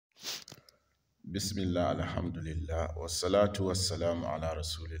Bismillah, alhamdulillah, wassalatu wassalamu ala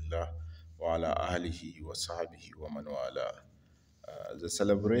rasulillah wa ala alihi wa sahbihi wa man wala. The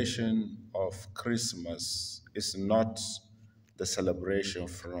celebration of Christmas is not the celebration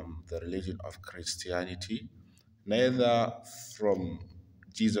from the religion of Christianity, neither from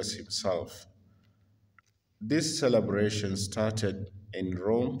Jesus himself. This celebration started in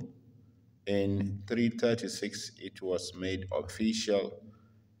Rome in 336. It was made official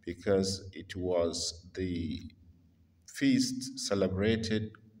because it was the feast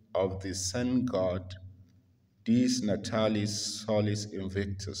celebrated of the sun god Dies Natalis Solis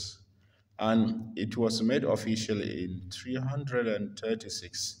Invictus, and it was made official in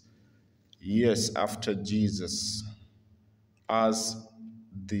 336 years after Jesus as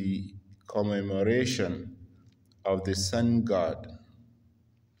the commemoration of the sun god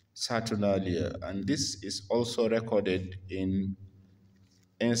Saturnalia, and this is also recorded in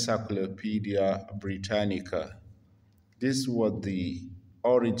Encyclopedia Britannica. This was the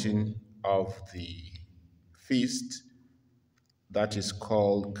origin of the feast that is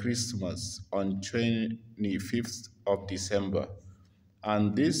called Christmas on 25th of December.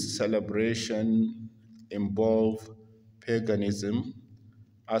 And this celebration involved paganism.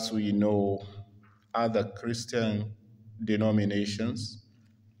 As we know, other Christian denominations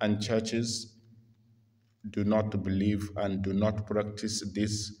and churches do not believe and do not practice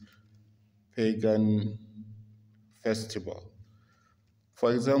this pagan festival.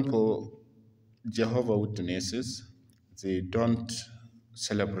 For example, Jehovah Witnesses, they don't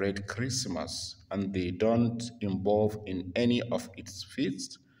celebrate Christmas and they don't involve in any of its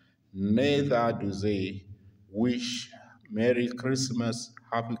feasts. Neither do they wish Merry Christmas,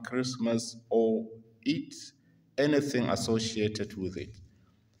 Happy Christmas, or eat anything associated with it.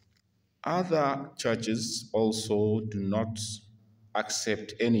 Other churches also do not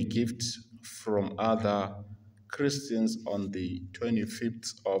accept any gift from other Christians on the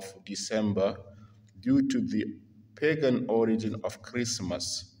 25th of December due to the pagan origin of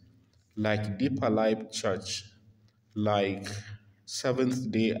Christmas, like Deeper Life Church, like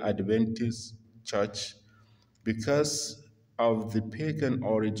Seventh-day Adventist Church, because of the pagan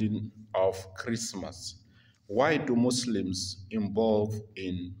origin of Christmas. Why do Muslims involve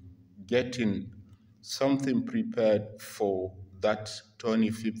in getting something prepared for that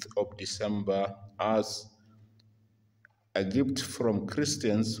 25th of December as a gift from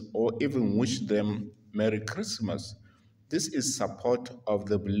Christians or even wish them Merry Christmas? This is support of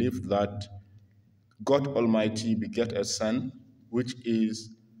the belief that God Almighty begat a son, which is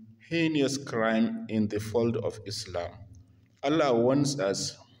heinous crime in the fold of Islam. Allah warns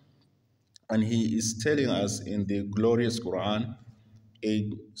us, and He is telling us in the glorious Quran,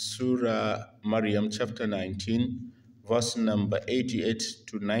 in Surah Maryam, chapter 19, verse number 88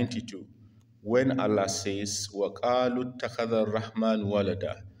 to 92, when Allah says, وَقَالُوا اتَّخَذَ الرَّحْمَنُ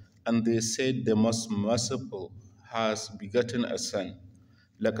وَلَدًا, and they said the most merciful has begotten a son.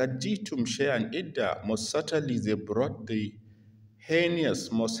 لَقَدْ جِئْتُمْ شَيْئًا إِدًّا, most certainly they brought the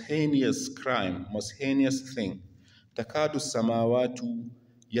most heinous crime, most heinous thing. تَكَادُ السَّمَاوَاتُ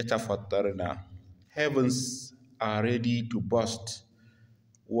يَتَفَطَّرْنَا, heavens are ready to burst.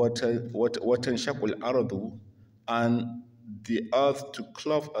 وَتَنْشَقُّ الْأَرْضُ, and the earth to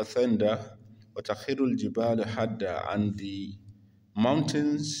clove asunder. وَتَخِرُّ الْجِبَالُ حَدًّا, and the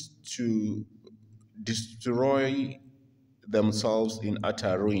mountains to destroy themselves in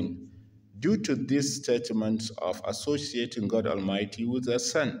utter ruin, due to this statement of associating God Almighty with a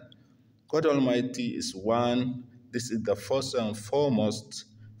son. God Almighty is one. This is the first and foremost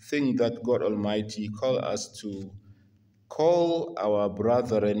thing that God Almighty calls us to call our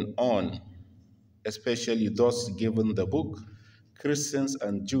brethren on, especially those given the book, Christians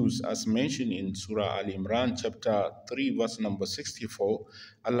and Jews, as mentioned in Surah Al-Imran, chapter 3, verse number 64.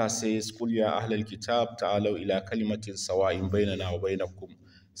 Allah says, قُلْ يَا أَهْلَ الْكِتَابِ تَعَالَوْا إِلَىٰ كَلِمَةٍ سَوَاءٍ بَيْنَنَا وَبَيْنَكُمْ.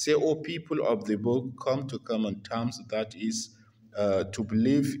 Say, O people of the book, come to common terms, that is, to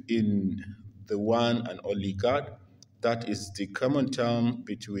believe in the one and only God. That is the common term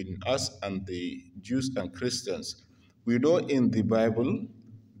between us and the Jews and Christians. We know in the Bible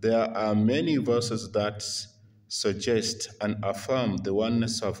there are many verses that suggest and affirm the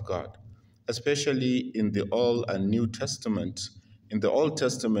oneness of God, especially in the Old and New Testament. In the Old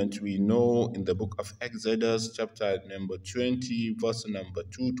Testament, we know in the book of Exodus, chapter number 20, verse number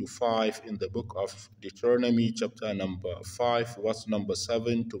 2 to 5, in the book of Deuteronomy, chapter number 5, verse number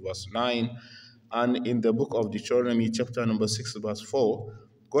 7 to verse 9, and in the book of Deuteronomy, chapter number 6, verse 4,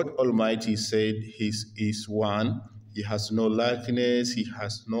 God Almighty said He is one. He has no likeness. He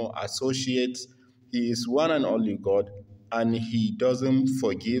has no associates. He is one and only God. and he doesn't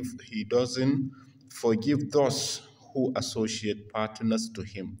forgive those who associate partners to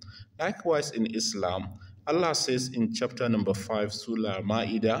him. Likewise, in Islam, Allah says in chapter number 5, Surah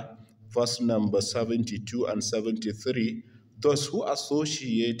Al-Ma'idah, verse number 72 and 73, those who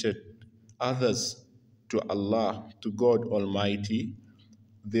associated others to Allah, to God Almighty,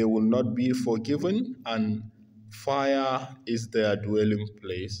 they will not be forgiven, and fire is their dwelling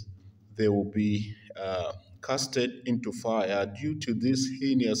place. They will be casted into fire due to this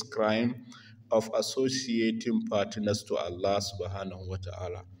heinous crime of associating partners to Allah subhanahu wa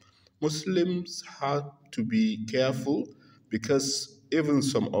ta'ala. Muslims have to be careful, because even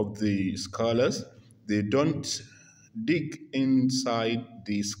some of the scholars, they don't dig inside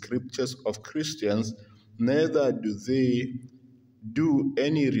the scriptures of Christians, neither do they do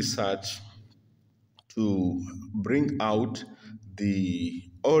any research to bring out the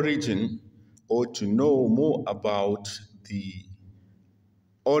origin, or to know more about the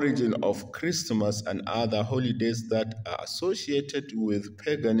origin of Christmas and other holidays that are associated with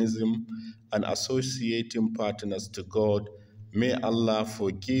paganism and associating partners to God. May Allah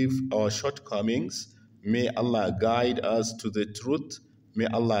forgive our shortcomings. May Allah guide us to the truth. May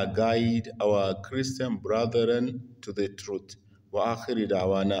Allah guide our Christian brethren to the truth. وآخر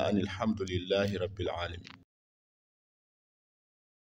دعوانا أن الحمد لله رب العالمين.